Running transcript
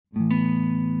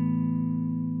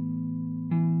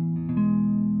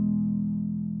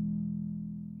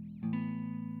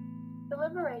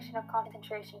liberation of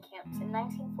concentration camps in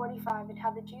 1945 and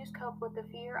how the Jews coped with the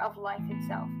fear of life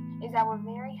itself is our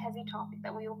very heavy topic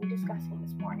that we will be discussing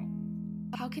this morning.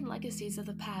 How can legacies of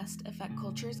the past affect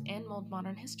cultures and mold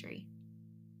modern history?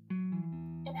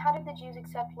 And how did the Jews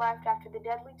accept life after the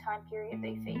deadly time period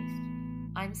they faced?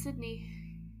 I'm Sydney.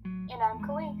 And I'm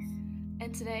Khalees.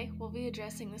 And today we'll be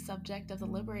addressing the subject of the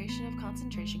liberation of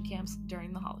concentration camps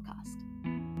during the Holocaust.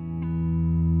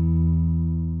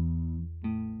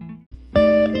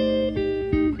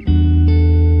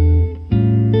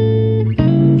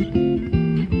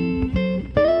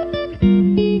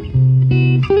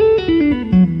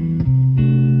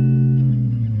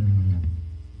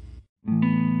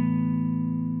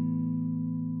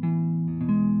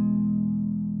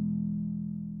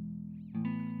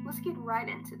 Let's get right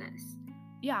into this.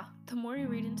 Yeah, the more you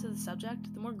read into the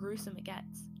subject, the more gruesome it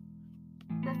gets.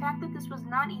 The fact that this was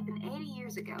not even 80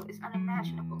 years ago is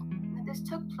unimaginable. That this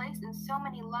took place and so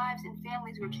many lives and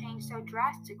families were changed so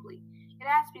drastically, it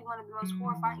has to be one of the most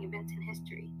horrifying events in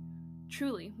history.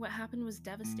 Truly, what happened was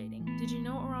devastating. Did you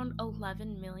know around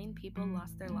 11 million people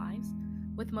lost their lives?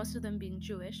 With most of them being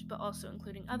Jewish, but also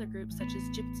including other groups such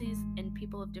as gypsies and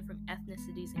people of different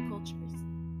ethnicities and cultures.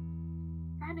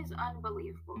 That is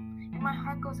unbelievable, and my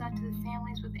heart goes out to the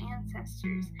families with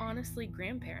ancestors. Honestly,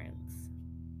 grandparents.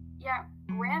 Yeah,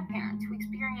 grandparents who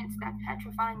experienced that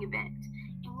petrifying event.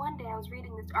 And one day I was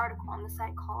reading this article on the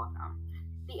site called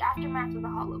The Aftermath of the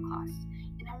Holocaust,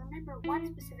 and I remember one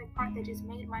specific part that just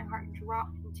made my heart drop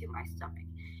into my stomach.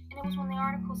 And it was when the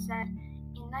article said,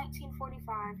 in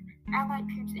 1945, Allied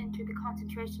troops entered the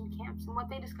concentration camps, and what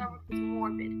they discovered was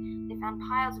morbid. They found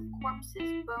piles of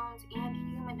corpses, bones, and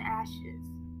human ashes.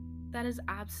 That is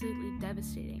absolutely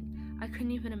devastating. I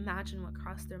couldn't even imagine what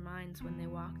crossed their minds when they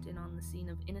walked in on the scene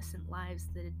of innocent lives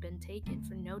that had been taken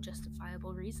for no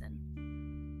justifiable reason.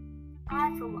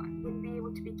 I, for one, wouldn't be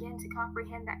able to begin to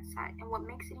comprehend that sight, and what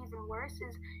makes it even worse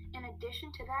is, in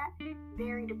addition to that,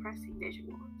 very depressing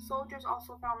visual. Soldiers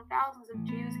also found thousands of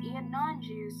Jews and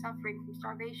non-Jews suffering from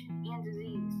starvation and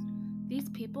disease. These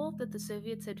people that the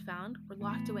Soviets had found were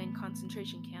locked away in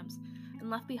concentration camps and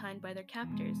left behind by their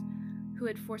captors, who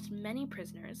had forced many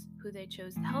prisoners, who they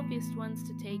chose the healthiest ones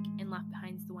to take and left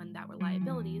behind the ones that were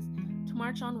liabilities, to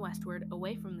march on westward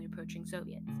away from the approaching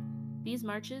Soviets. These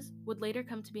marches would later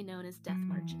come to be known as death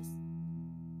marches.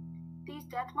 These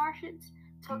death marches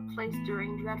took place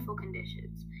during dreadful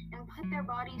conditions and put their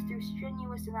bodies through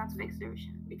strenuous amounts of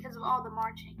exertion because of all the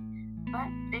marching. But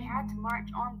they had to march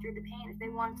on through the pain if they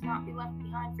wanted to not be left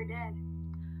behind for dead.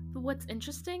 But what's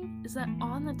interesting is that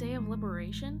on the day of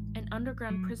liberation, an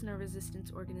underground prisoner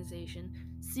resistance organization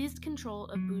seized control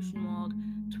of Buchenwald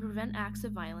to prevent acts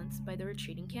of violence by the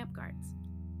retreating camp guards.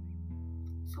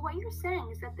 So what you're saying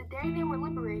is that the day they were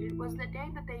liberated was the day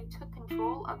that they took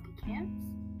control of the camps?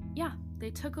 Yeah, they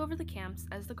took over the camps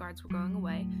as the guards were going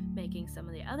away, making some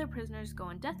of the other prisoners go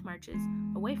on death marches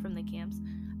away from the camps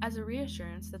as a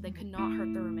reassurance that they could not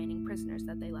hurt the remaining prisoners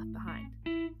that they left behind.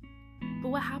 But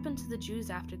what happened to the Jews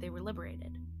after they were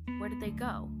liberated? Where did they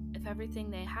go if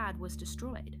everything they had was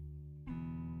destroyed?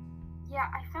 Yeah,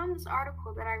 I found this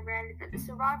article that I read that the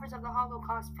survivors of the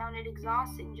Holocaust found it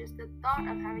exhausting just the thought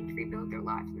of having to rebuild their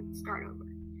lives and start over.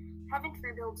 Having to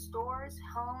rebuild stores,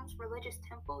 homes, religious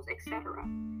temples, etc.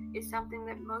 is something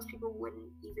that most people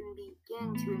wouldn't even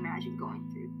begin to imagine going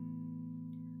through.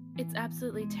 It's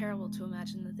absolutely terrible to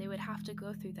imagine that they would have to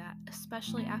go through that,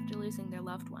 especially after losing their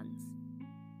loved ones.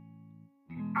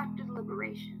 After the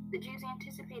liberation, the Jews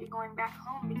anticipated going back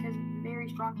home because of the very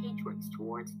strong hatred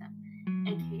towards them,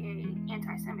 aka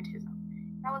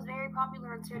anti-Semitism. That was very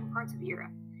popular in certain parts of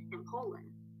Europe. In Poland,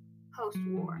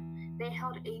 post-war, they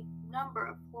held a number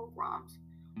of pogroms,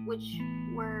 which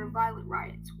were violent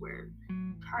riots were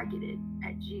targeted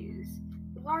at Jews.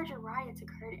 The larger riots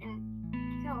occurred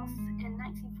in Kielce in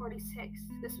 1946.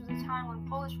 This was a time when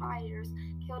Polish rioters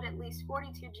killed at least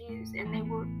 42 Jews, and they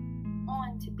were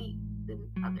on to beat the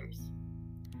others.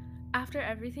 After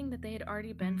everything that they had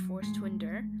already been forced to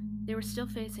endure, they were still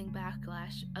facing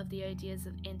backlash of the ideas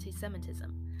of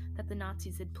anti-Semitism that the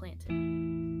Nazis had planted.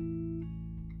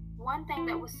 One thing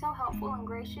that was so helpful and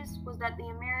gracious was that the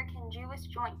American Jewish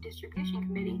Joint Distribution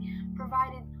Committee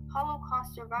provided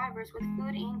Holocaust survivors with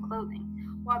food and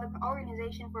clothing, while the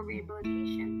Organization for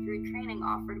Rehabilitation through training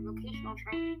offered vocational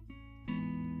training.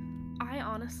 I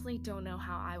honestly don't know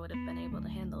how I would have been able to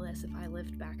handle this if I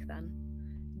lived back then.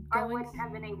 I wouldn't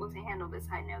have been able to handle this,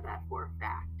 I know that for a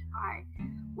fact. I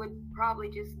would probably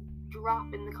just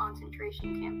drop in the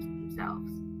concentration camps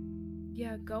themselves.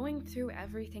 Yeah, going through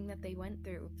everything that they went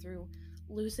through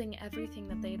losing everything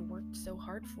that they had worked so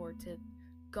hard for, to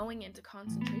going into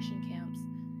concentration camps,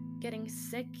 getting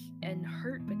sick and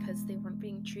hurt because they weren't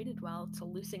being treated well, to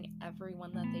losing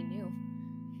everyone that they knew.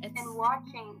 And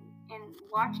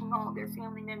watching all their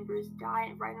family members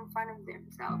die right in front of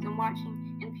themselves,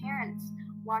 and parents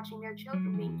watching their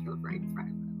children being killed right in front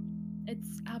of them.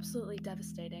 It's absolutely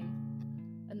devastating.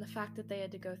 And the fact that they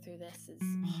had to go through this is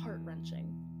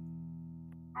heart-wrenching.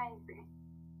 I agree.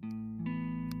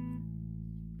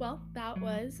 Well, that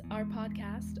was our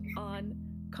podcast on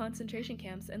concentration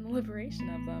camps and the liberation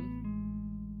of them.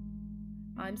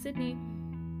 I'm Sydney.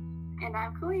 And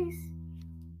I'm Khalees.